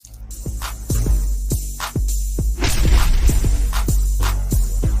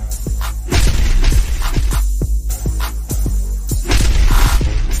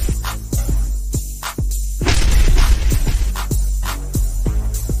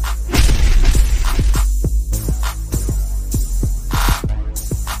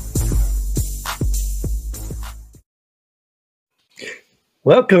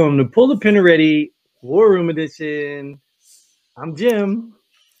Welcome to Pull the Pin Ready War Room Edition. I'm Jim.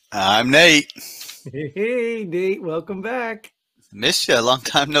 I'm Nate. Hey, Nate. Welcome back. Missed you. Long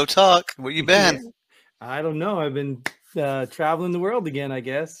time no talk. Where you been? Yeah, I don't know. I've been traveling the world again, I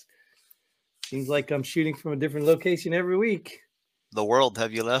guess. Seems like I'm shooting from a different location every week. The world.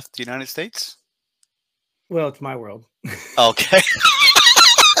 Have you left the United States? Well, it's my world. Okay.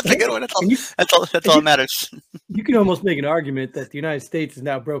 That's a good one. That's all that matters. You can almost make an argument that the United States is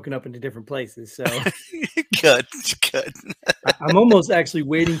now broken up into different places. So Good. I'm almost actually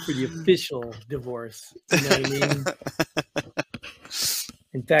waiting for the official divorce. You know what I mean?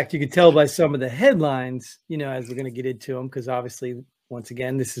 In fact, you could tell by some of the headlines, as we're going to get into them, because obviously, once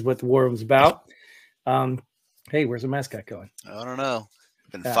again, this is what the war room's about. Hey, where's the mascot going? I don't know.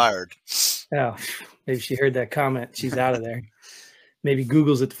 Been fired. Oh, maybe she heard that comment. She's out of there. Maybe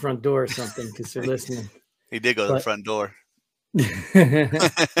Google's at the front door or something because they're listening. He did go to the front door.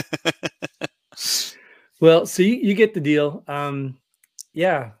 Well, so you get the deal.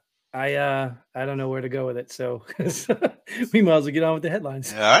 Yeah, I don't know where to go with it, so we might as well get on with the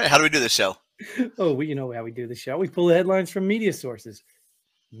headlines. All right, how do we do this show? Oh, you know how we do the show. We pull the headlines from media sources,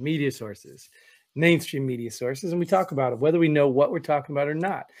 mainstream media sources, and we talk about it, whether we know what we're talking about or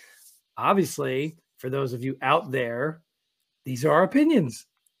not. Obviously, for those of you out there, these are our opinions.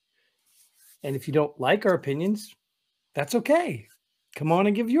 And if you don't like our opinions, that's okay. Come on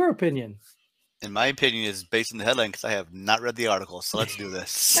and give your opinion. And my opinion is based on the headline because I have not read the article. So let's do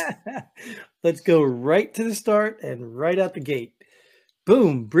this. Let's go right to the start and right out the gate.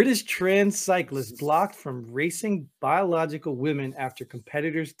 Boom. British trans cyclist blocked from racing biological women after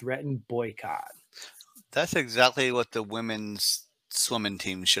competitors threaten boycott. That's exactly what the women's swimming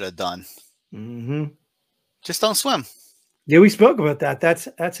team should have done. Mm-hmm. Just don't swim. Yeah, we spoke about that.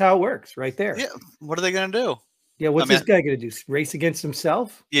 That's how it works right there. Yeah. What are they going to do? Yeah, what's this guy going to do? Race against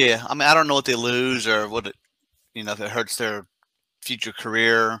himself? Yeah. I mean, I don't know what they lose or what it, if it hurts their future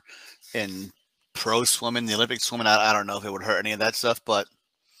career in pro swimming, the Olympic swimming. I don't know if it would hurt any of that stuff, but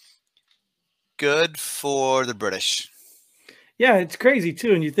good for the British. Yeah, it's crazy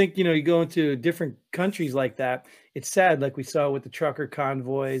too. And you think, you go into different countries like that. It's sad, like we saw with the trucker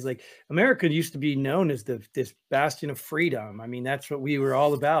convoys. Like America used to be known as this bastion of freedom. I mean, that's what we were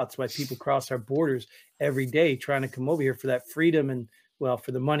all about. It's why people cross our borders every day trying to come over here for that freedom and, well,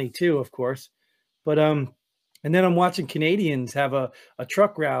 for the money too, of course. But and then I'm watching Canadians have a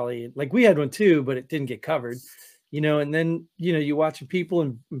truck rally. Like we had one too, but it didn't get covered. And then, you're watching people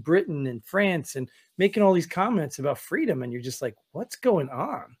in Britain and France and making all these comments about freedom. And you're just like, what's going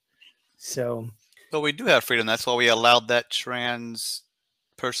on? So. But we do have freedom. That's why we allowed that trans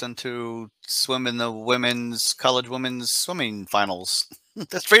person to swim in the college women's swimming finals.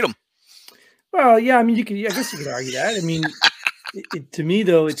 That's freedom. Well, yeah. I mean, I guess you could argue that. I mean, to me,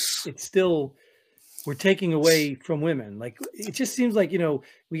 though, it's still, we're taking away from women. Like, it just seems like,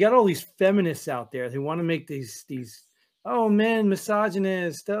 we got all these feminists out there who want to make these, oh, men,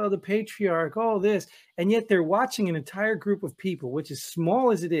 misogynist, oh, the patriarch, all this. And yet they're watching an entire group of people, which is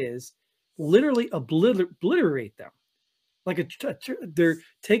small as it is, literally obliterate them. Like they're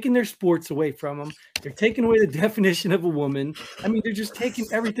taking their sports away from them. They're taking away the definition of a woman. I mean, they're just taking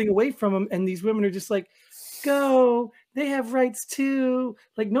everything away from them. And these women are just like, go, they have rights too.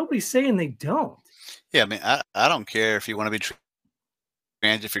 Like nobody's saying they don't. Yeah, I mean, I don't care if you want to be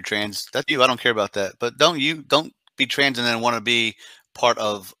trans, if you're trans, that's you. I don't care about that. But don't be trans and then want to be part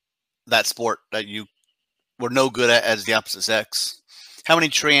of that sport that you were no good at as the opposite sex. How many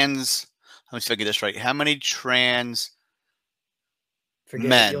trans, let me see if I get this right. How many trans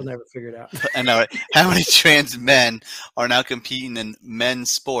men? You'll never figure it out. I know, right? How many trans men are now competing in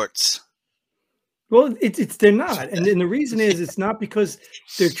men's sports? Well, they're not. And the reason is it's not because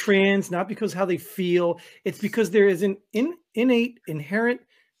they're trans, not because how they feel. It's because there is an innate, inherent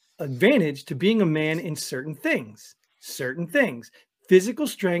advantage to being a man in certain things. Physical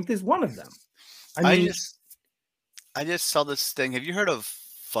strength is one of them. I just saw this thing. Have you heard of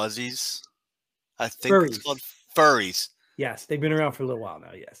fuzzies? I think furries. It's called furries. Yes, they've been around for a little while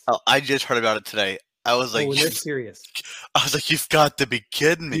now, yes. Oh, I just heard about it today. I was like, they're serious. I was like, you've got to be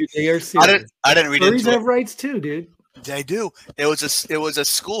kidding me. Dude, they are serious. I didn't read furries into have it. rights too, dude. They do. It was a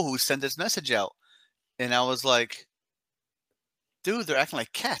school who sent this message out. And I was like, dude, they're acting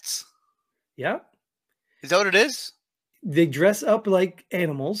like cats. Yeah. Is that what it is? They dress up like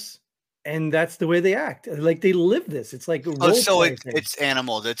animals, and that's the way they act. Like they live this. It's like it's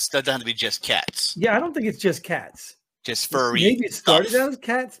animals. It doesn't have to be just cats. Yeah, I don't think it's just cats. Just furry. Maybe it started out as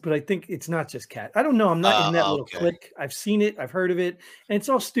cats, but I think it's not just cats. I don't know. I'm not in that little clique. I've seen it. I've heard of it. And it's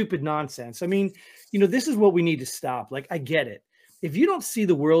all stupid nonsense. I mean, this is what we need to stop. Like, I get it. if you don't see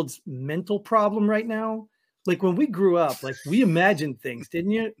the world's mental problem right now, like when we grew up, like we imagined things,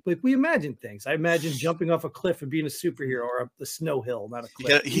 didn't you? Like we imagined things. I imagined jumping off a cliff and being a superhero, or a snow hill, not a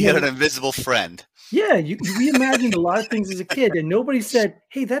cliff. You got an invisible friend. Yeah, we imagined a lot of things as a kid, and nobody said,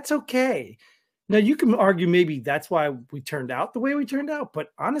 "Hey, that's okay." Now you can argue maybe that's why we turned out the way we turned out, but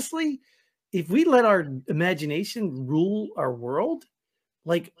honestly, if we let our imagination rule our world,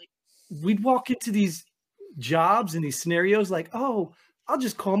 like we'd walk into these jobs and these scenarios like, oh, I'll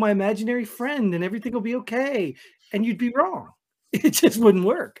just call my imaginary friend and everything will be okay. And you'd be wrong. It just wouldn't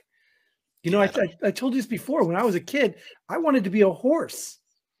work. You know, I told you this before. When I was a kid, I wanted to be a horse.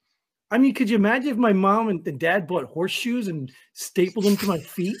 I mean, could you imagine if my mom and dad bought horseshoes and stapled them to my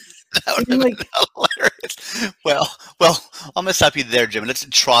feet? That would have been hilarious. Well, I'm gonna stop you there, Jim. Let's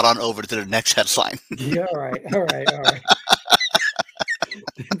trot on over to the next headline. Yeah, all right.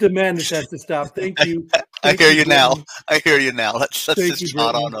 The man just has to stop. Thank you. I hear you now. Let's just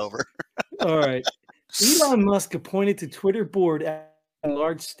trot on over. All right. Elon Musk appointed to Twitter board at a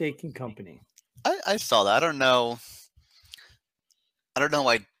large staking company. I saw that. I don't know. I don't know.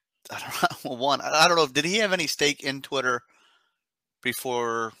 I don't know. Did he have any stake in Twitter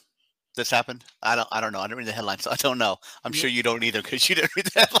before this happened? I don't know. I didn't read the headline, so I don't know. I'm sure you don't either, because you didn't read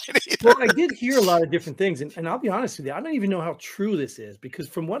the headline either. Well, I did hear a lot of different things, and I'll be honest with you, I don't even know how true this is, because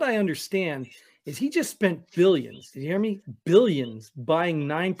from what I understand is he just spent billions. Did you hear me? Billions buying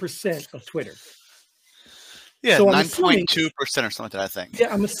 9% of Twitter. Yeah, so 9.2% or something like that, I think.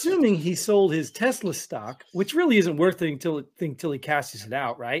 Yeah, I'm assuming he sold his Tesla stock, which really isn't worth it until he cashes it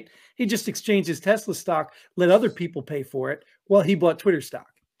out, right? He just exchanged his Tesla stock, let other people pay for it while he bought Twitter stock.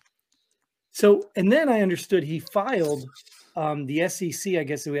 So, and then I understood he filed the SEC, I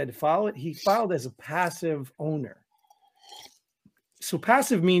guess we had to file it. He filed as a passive owner. So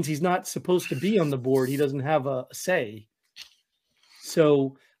passive means he's not supposed to be on the board. He doesn't have a say.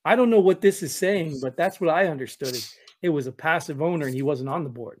 So I don't know what this is saying, but that's what I understood. It was a passive owner and he wasn't on the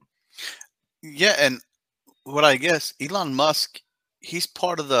board. Yeah, and what I guess, Elon Musk, he's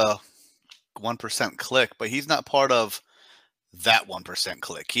part of the 1% clique, but he's not part of that 1%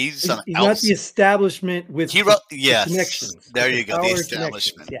 clique. He's not the establishment with yes, connections. There you go, the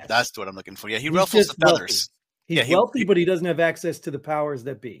establishment. Yes. That's what I'm looking for. Yeah, he ruffles the feathers. He's wealthy, but he doesn't have access to the powers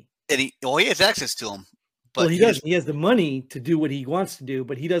that be. And he has access to them. But he doesn't. He has the money to do what he wants to do,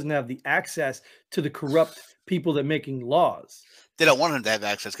 but he doesn't have the access to the corrupt people that are making laws. They don't want him to have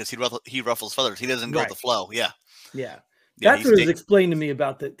access because he ruffles feathers. He doesn't go with the flow. Yeah. That's what was explained to me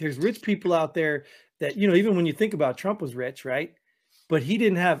about that. There's rich people out there that, you know, even when you think about Trump was rich, right? But he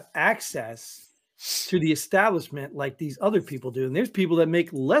didn't have access to the establishment like these other people do. And there's people that make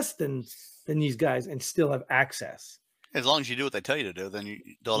less than these guys and still have access. As long as you do what they tell you to do, then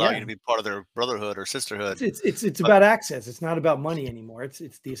they'll allow you to be part of their brotherhood or sisterhood. It's about access. It's not about money anymore. It's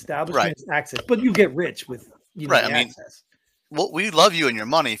the establishment's access. But you get rich with access. Well, we love you and your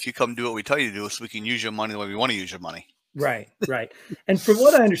money if you come do what we tell you to do, so we can use your money the way we want to use your money. Right. And from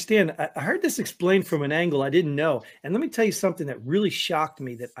what I understand, I heard this explained from an angle I didn't know. And let me tell you something that really shocked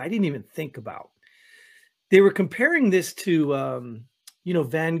me that I didn't even think about. They were comparing this to,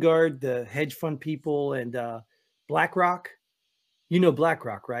 Vanguard, the hedge fund people, and BlackRock. You know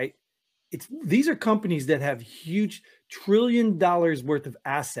BlackRock, right? These are companies that have huge $1 trillion worth of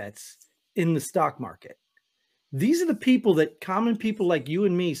assets in the stock market. These are the people that common people like you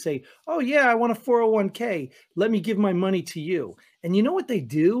and me say, oh, yeah, I want a 401k. Let me give my money to you. And you know what they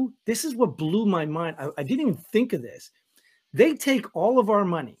do? This is what blew my mind. I didn't even think of this. They take all of our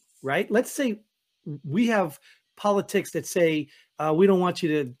money, right? Let's say we have politics that say, we don't want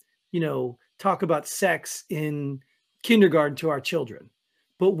you to, talk about sex in kindergarten to our children.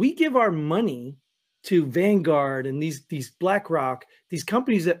 But we give our money to Vanguard and these BlackRock, these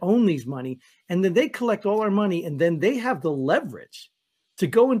companies that own these money, and then they collect all our money, and then they have the leverage to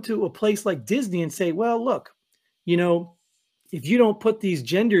go into a place like Disney and say, well, look, if you don't put these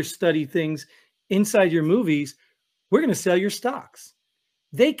gender study things inside your movies, we're going to sell your stocks.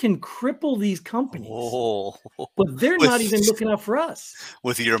 They can cripple these companies, but they're not even looking out for us.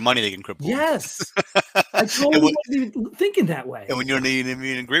 With your money, they can cripple. Yes. I totally wasn't even thinking that way. And when you don't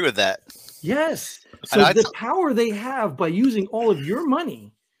even agree with that. Yes. So the power they have by using all of your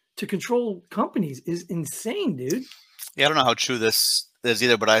money to control companies is insane, dude. Yeah, I don't know how true this is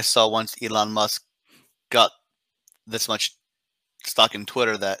either, but I saw once Elon Musk got this much stock in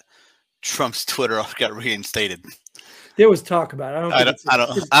Twitter that Trump's Twitter got reinstated. There was talk about it.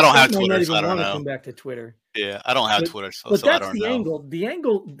 I don't have Twitter, so I don't know. Come back to Twitter. Yeah, I don't have Twitter, so that's I don't the angle. The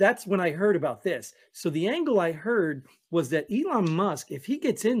angle, that's when I heard about this. So the angle I heard was that Elon Musk, if he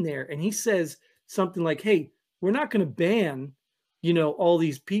gets in there and he says something like, hey, we're not going to ban all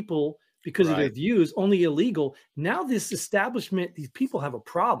these people because of their Right. views, only illegal. Now this establishment, these people have a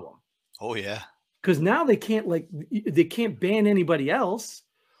problem Oh yeah. because now they can't ban anybody else,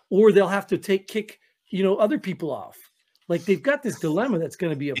 or they'll have to kick other people off. Like they've got this dilemma that's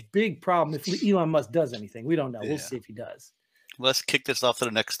going to be a big problem if Elon Musk does anything. We don't know. We'll Yeah. see if he does. Let's kick this off to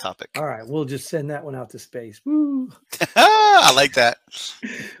the next topic. All right, we'll just send that one out to space. Woo. I like that.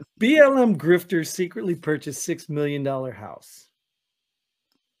 BLM grifters secretly purchased $6 million house.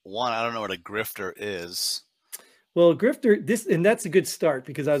 One, I don't know what a grifter is. Well, a grifter, and that's a good start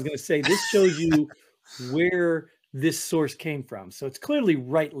because I was going to say this shows you where this source came from. So it's clearly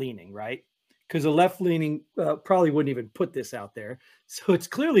right-leaning, right? Because a left-leaning probably wouldn't even put this out there. So it's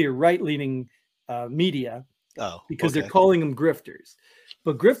clearly a right-leaning media. Oh, because they're calling them grifters.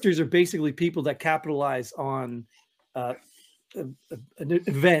 But grifters are basically people that capitalize on an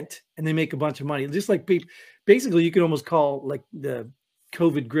event and they make a bunch of money. Just like basically you can almost call like the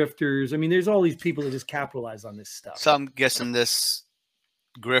COVID grifters. I mean, there's all these people that just capitalize on this stuff. So I'm guessing this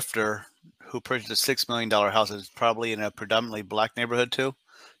grifter who purchased a $6 million house is probably in a predominantly black neighborhood too,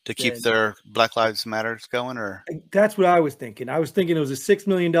 to keep their Black Lives Matters going, or? That's what I was thinking. I was thinking it was a $6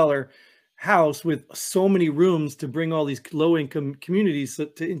 million house with so many rooms to bring all these low-income communities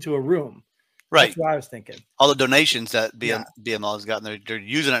into a room. Right. That's what I was thinking. All the donations that BML has gotten, they're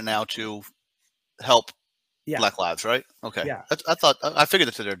using it now to help Black Lives, right? Okay. Yeah. I figured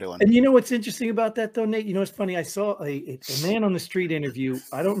that's what they're doing. And you know what's interesting about that, though, Nate? You know, it's funny. I saw a man on the street interview.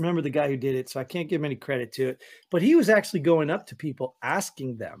 I don't remember the guy who did it, so I can't give him any credit to it. But he was actually going up to people,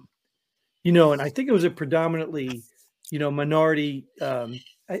 asking them, and I think it was a predominantly, minority.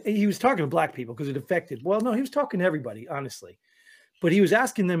 He was talking to black people because it affected. Well, no, he was talking to everybody, honestly. But he was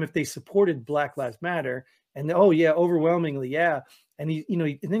asking them if they supported Black Lives Matter, and overwhelmingly, yeah. And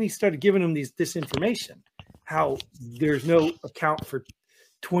and then he started giving them this information, how there's no account for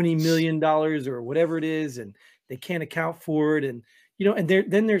 $20 million or whatever it is, and they can't account for it, and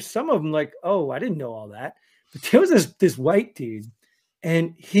then there's some of them like, oh, I didn't know all that. But there was this white dude,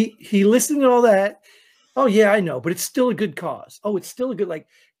 and he listened to all that. Oh, yeah, I know, but it's still a good cause. Oh, it's still a good,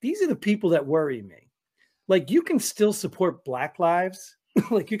 these are the people that worry me. Like, you can still support Black lives.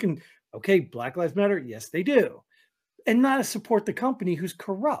 Like, you can, okay, Black Lives Matter. Yes, they do. And not support the company who's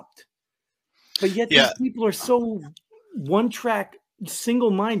corrupt. But yet these people are so one-track,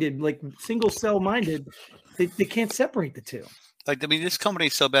 single-minded, like single-cell-minded, they can't separate the two. Like, I mean, this company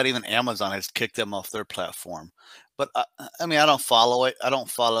is so bad, even Amazon has kicked them off their platform. But, I mean, I don't follow it. I don't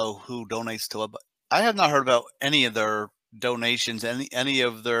follow who donates to it. But I have not heard about any of their donations, any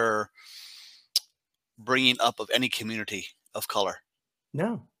of their bringing up of any community of color.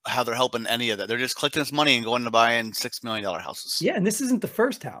 No. How they're helping any of that. They're just collecting this money and going to buying $6 million houses. Yeah, and this isn't the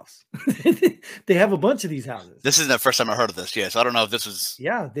first house. They have a bunch of these houses. This isn't the first time I heard of this. Yes, I don't know if this was.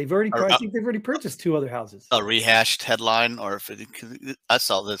 Yeah, I think they've already purchased 2 other houses. A rehashed headline, or if I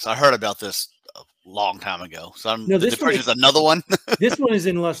saw this. I heard about this a long time ago. So this purchase another one. This one is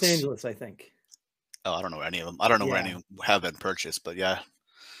in Los Angeles, I think. Oh, I don't know where any of them. I don't know where any have been purchased, but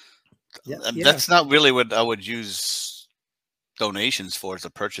that's not really what I would use donations for, is to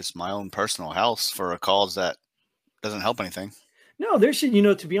purchase my own personal house for a cause that doesn't help anything. No, there should,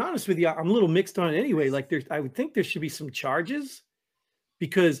 to be honest with you, I'm a little mixed on it anyway. Like I would think there should be some charges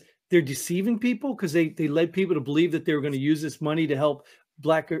because they're deceiving people, because they led people to believe that they were going to use this money to help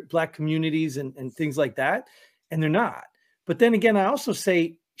black communities and things like that. And they're not. But then again, I also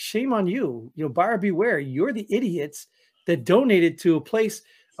say, shame on you, buyer beware. You're the idiots that donated to a place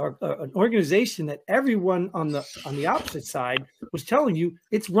or an organization that everyone on the opposite side was telling you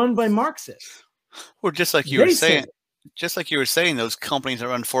it's run by Marxists. Or just like you were saying, those companies that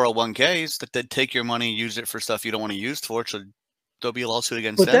run 401ks that they take your money and use it for stuff you don't want to use for it. So there'll be a lawsuit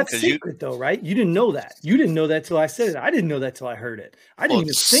against them. But that's secret, though, right? You didn't know that. You didn't know that till I said it. I didn't know that till I heard it. I didn't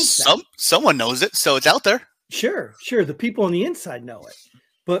even think that. Someone knows it, so it's out there. Sure. The people on the inside know it.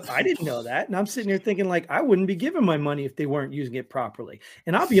 But I didn't know that. And I'm sitting here thinking, like, I wouldn't be giving my money if they weren't using it properly.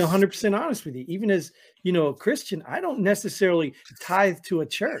 And I'll be 100% honest with you. Even as, a Christian, I don't necessarily tithe to a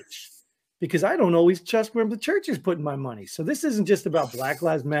church because I don't always trust where the church is putting my money. So this isn't just about Black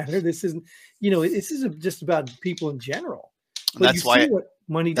Lives Matter. This isn't, this isn't just about people in general. But that's why what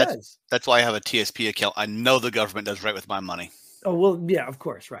money does. That's why I have a TSP account. I know the government does right with my money. Oh, well, yeah, of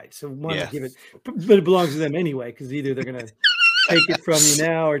course. Right. So why not give it, but it belongs to them anyway, because either they're going to take it from you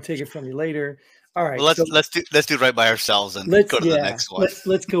now or take it from you later. All right. Well, let's do right by ourselves and go to the next one.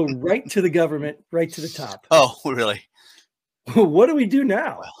 Let's go right to the government, right to the top. Oh, really? What do we do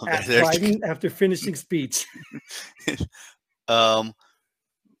now? Well, Biden after finishing speech.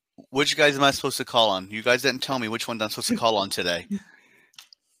 which guys am I supposed to call on? You guys didn't tell me which one I'm supposed to call on today.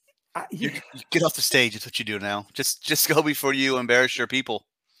 You get off the stage. It's what you do now. Just go before you embarrass your people.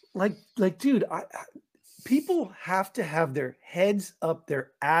 Like, dude, people have to have their heads up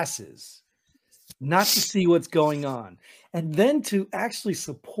their asses not to see what's going on, and then to actually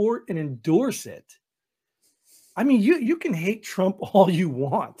support and endorse it. I mean, you can hate Trump all you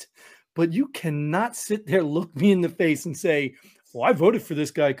want, but you cannot sit there, look me in the face, and say, "Well, I voted for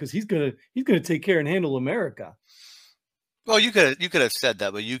this guy because he's gonna take care and handle America." Well, you could have said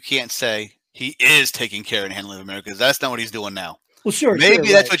that, but you can't say he is taking care and handling America, because that's not what he's doing now. Well, sure. Maybe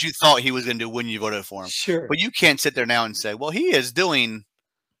sure, that's right. what you thought he was going to do when you voted for him. Sure. But you can't sit there now and say, well, he is doing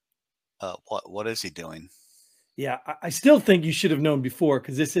what is he doing? Yeah, I still think you should have known before,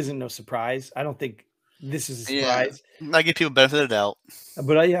 because this isn't no surprise. I don't think this is a surprise. Yeah, I give people benefit of the doubt.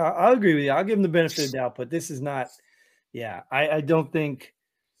 But I'll agree with you. I'll give him the benefit of the doubt, but this is not. Yeah, I don't think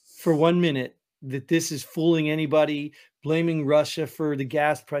for 1 minute that this is fooling anybody, blaming Russia for the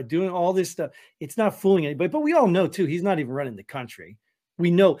gas price, doing all this stuff. It's not fooling anybody, but we all know too, he's not even running the country. We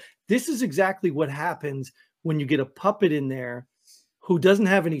know this is exactly what happens when you get a puppet in there who doesn't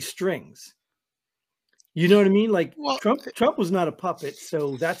have any strings. You know what I mean? Like, well, Trump was not a puppet.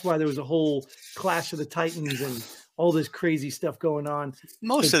 So that's why there was a whole clash of the Titans and all this crazy stuff going on.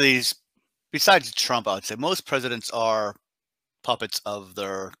 Most of these, besides Trump, I would say most presidents are puppets of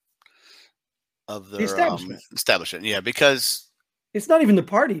their establishment. Yeah, because it's not even the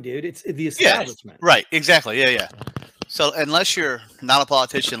party, dude. It's the establishment. Yeah, right. Exactly. Yeah. So unless you're not a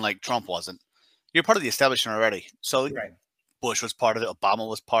politician like Trump wasn't, you're part of the establishment already. So right. Bush was part of it. Obama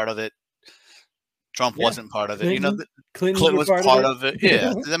was part of it. Trump wasn't part of it. Clinton was part of it.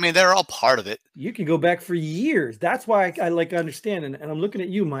 Yeah. I mean, they're all part of it. You can go back for years. That's why I like understand. And I'm looking at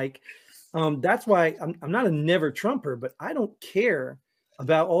you, Mike. That's why I'm not a never Trumper, but I don't care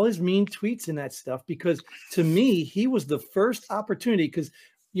about all his mean tweets and that stuff, because to me, he was the first opportunity, because,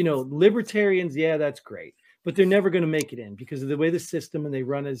 libertarians, yeah, that's great, but they're never going to make it in because of the way the system and they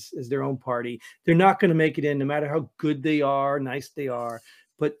run as their own party. They're not going to make it in no matter how good they are, nice they are.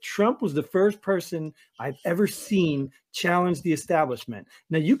 But Trump was the first person I've ever seen challenge the establishment.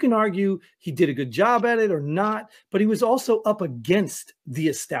 Now, you can argue he did a good job at it or not, but he was also up against the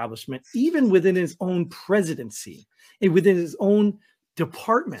establishment, even within his own presidency and within his own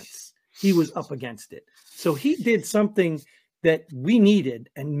departments. He was up against it. So he did something that we needed,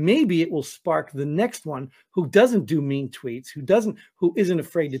 and maybe it will spark the next one who doesn't do mean tweets, who isn't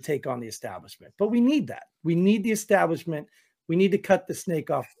afraid to take on the establishment. But we need that. We need the establishment. We need to cut the snake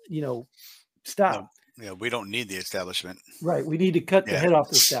off, stop. Yeah, we don't need the establishment. Right. We need to cut the head off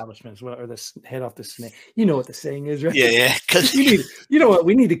the establishment, or the head off the snake. You know what the saying is, right? Yeah. You know what?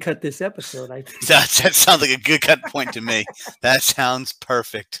 We need to cut this episode, I think. That sounds like a good cut point to me. That sounds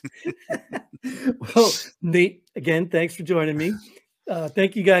perfect. Well, Nate, again, thanks for joining me.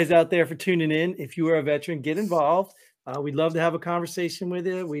 Thank you guys out there for tuning in. If you are a veteran, get involved. We'd love to have a conversation with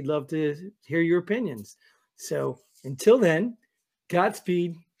you. We'd love to hear your opinions. So until then,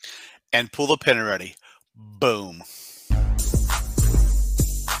 Godspeed. And pull the pin already. Boom.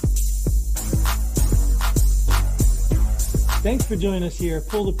 Thanks for joining us here.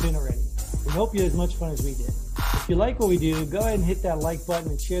 Pull the pin already. We hope you had as much fun as we did. If you like what we do, go ahead and hit that like button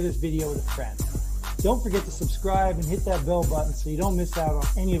and share this video with a friend. Don't forget to subscribe and hit that bell button so you don't miss out on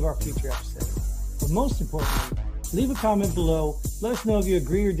any of our future episodes. But most importantly, leave a comment below. Let us know if you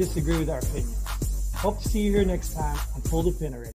agree or disagree with our opinions. Hope to see you here next time on Pull the Pin Already.